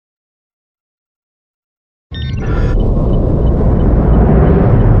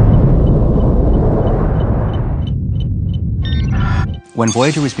When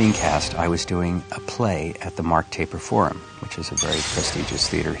Voyager was being cast, I was doing a play at the Mark Taper Forum, which is a very prestigious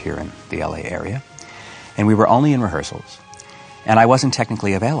theater here in the LA area. And we were only in rehearsals. And I wasn't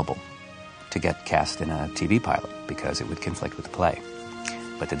technically available to get cast in a TV pilot because it would conflict with the play.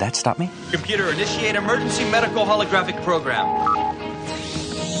 But did that stop me? Computer, initiate emergency medical holographic program.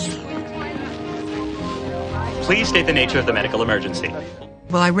 Please state the nature of the medical emergency.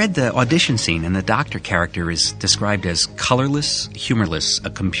 Well, I read the audition scene, and the doctor character is described as colorless, humorless, a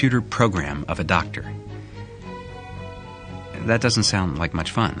computer program of a doctor. That doesn't sound like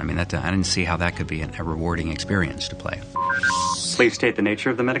much fun. I mean, I didn't see how that could be a rewarding experience to play. Please state the nature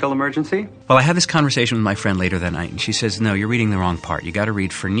of the medical emergency. Well, I had this conversation with my friend later that night, and she says, no, you're reading the wrong part. You got to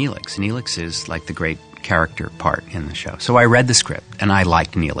read for Neelix. Neelix is like the great character part in the show. So I read the script, and I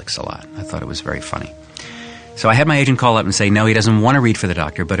liked Neelix a lot. I thought it was very funny. So I had my agent call up and say, no, he doesn't want to read for the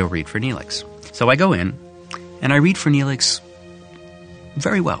doctor, but he'll read for Neelix. So I go in, and I read for Neelix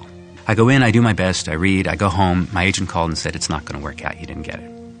very well. I go in, I do my best, I read, I go home. My agent called and said, it's not going to work out. You didn't get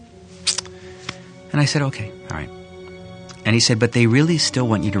it. And I said, okay, all right. And he said, but they really still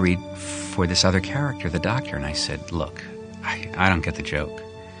want you to read for this other character, the doctor. And I said, look, I don't get the joke.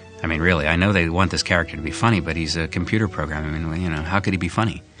 I mean, really, I know they want this character to be funny, but he's a computer program. I mean, you know, how could he be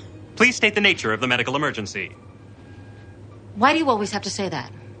funny? Please state the nature of the medical emergency. Why do you always have to say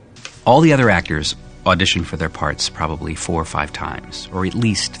that? All the other actors auditioned for their parts probably 4 or 5 times, or at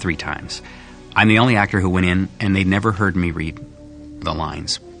least 3 times. I'm the only actor who went in, and they'd never heard me read the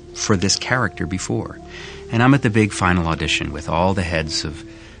lines for this character before. And I'm at the big final audition with all the heads of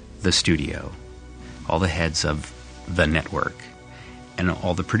the studio, all the heads of the network, and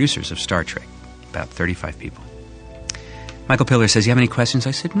all the producers of Star Trek, about 35 people. Michael Piller says, you have any questions?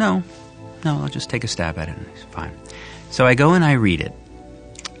 I said, no, I'll just take a stab at it. And he's fine. So I go and I read it,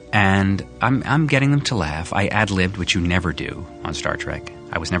 and I'm getting them to laugh. I ad-libbed, which you never do on Star Trek.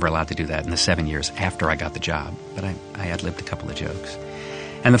 I was never allowed to do that in the 7 years after I got the job, but I ad-libbed a couple of jokes.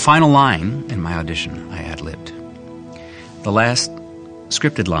 And the final line in my audition, I ad-libbed. The last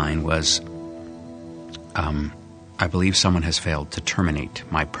scripted line was, I believe someone has failed to terminate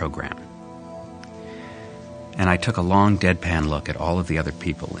my program. And I took a long deadpan look at all of the other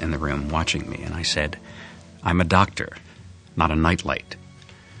people in the room watching me, and I said, I'm a doctor, not a nightlight.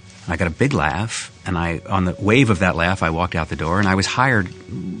 I got a big laugh, and on the wave of that laugh, I walked out the door, and I was hired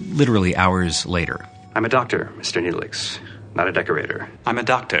literally hours later. I'm a doctor, Mr. Neelix, not a decorator. I'm a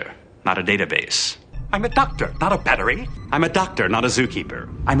doctor, not a database. I'm a doctor, not a battery. I'm a doctor, not a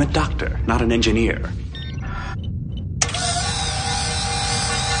zookeeper. I'm a doctor, not an engineer.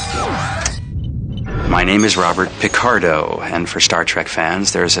 My name is Robert Picardo, and for Star Trek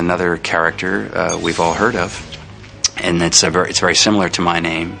fans, there's another character we've all heard of, and it's very similar to my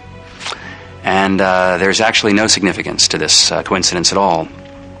name. And there's actually no significance to this coincidence at all.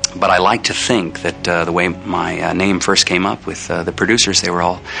 But I like to think that the way my name first came up with the producers, they were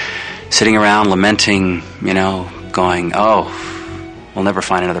all sitting around lamenting, going, oh, we'll never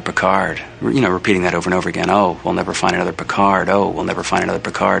find another Picard. Repeating that over and over again. Oh, we'll never find another Picard. Oh, we'll never find another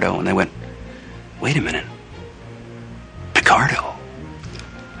Picard. Oh, and they went, wait a minute. Picardo.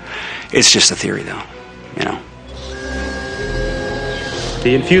 It's just a theory, though,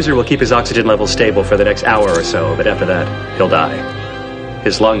 The infuser will keep his oxygen levels stable for the next hour or so, but after that, he'll die.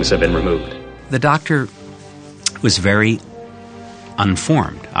 His lungs have been removed. The doctor was very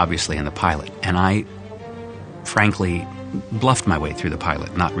unformed, obviously, in the pilot, and I, frankly, bluffed my way through the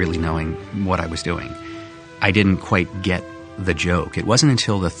pilot, not really knowing what I was doing. I didn't quite get the joke. It wasn't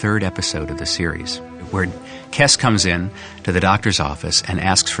until the 3rd episode of the series where Kes comes in to the doctor's office and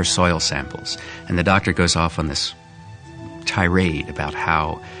asks for soil samples, and the doctor goes off on this tirade about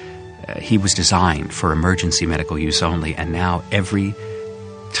how he was designed for emergency medical use only, and now every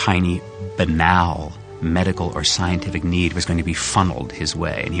tiny, banal medical or scientific need was going to be funneled his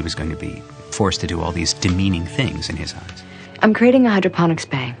way, and he was going to be forced to do all these demeaning things in his eyes. I'm creating a hydroponics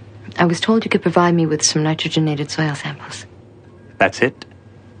bay. I was told you could provide me with some nitrogenated soil samples. That's it?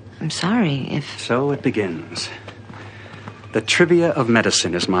 I'm sorry, if... So it begins. The trivia of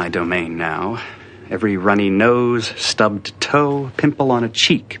medicine is my domain now. Every runny nose, stubbed toe, pimple on a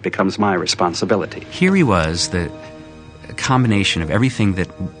cheek becomes my responsibility. Here he was, the combination of everything that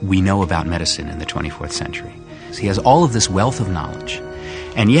we know about medicine in the 24th century. He has all of this wealth of knowledge,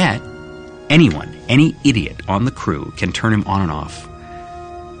 and yet anyone, any idiot on the crew can turn him on and off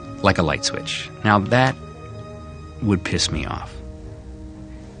like a light switch. Now that would piss me off.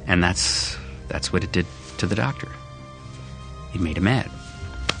 And that's what it did to the doctor. It made him mad.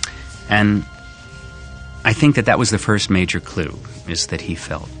 And I think that was the first major clue, is that he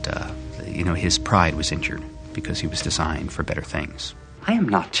felt, his pride was injured because he was designed for better things. I am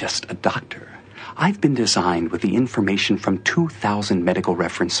not just a doctor. I've been designed with the information from 2,000 medical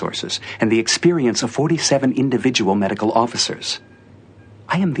reference sources and the experience of 47 individual medical officers.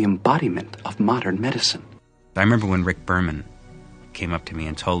 I am the embodiment of modern medicine. I remember when Rick Berman came up to me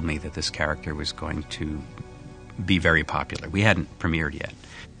and told me that this character was going to be very popular. We hadn't premiered yet,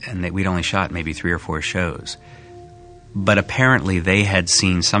 and that we'd only shot maybe 3 or 4 shows. But apparently they had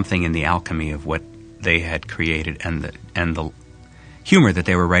seen something in the alchemy of what they had created and the humor that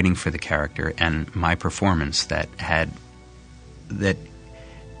they were writing for the character and my performance that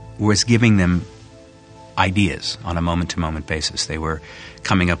was giving them ideas on a moment-to-moment basis. They were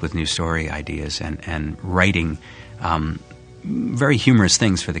coming up with new story ideas and writing very humorous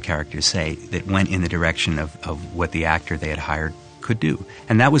things for the character to say that went in the direction of what the actor they had hired could do.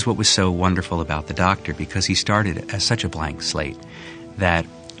 And that was what was so wonderful about the Doctor, because he started as such a blank slate that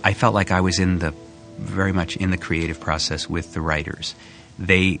I felt like I was very much in the creative process with the writers.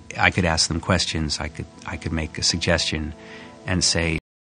 I could ask them questions, I could make a suggestion and say,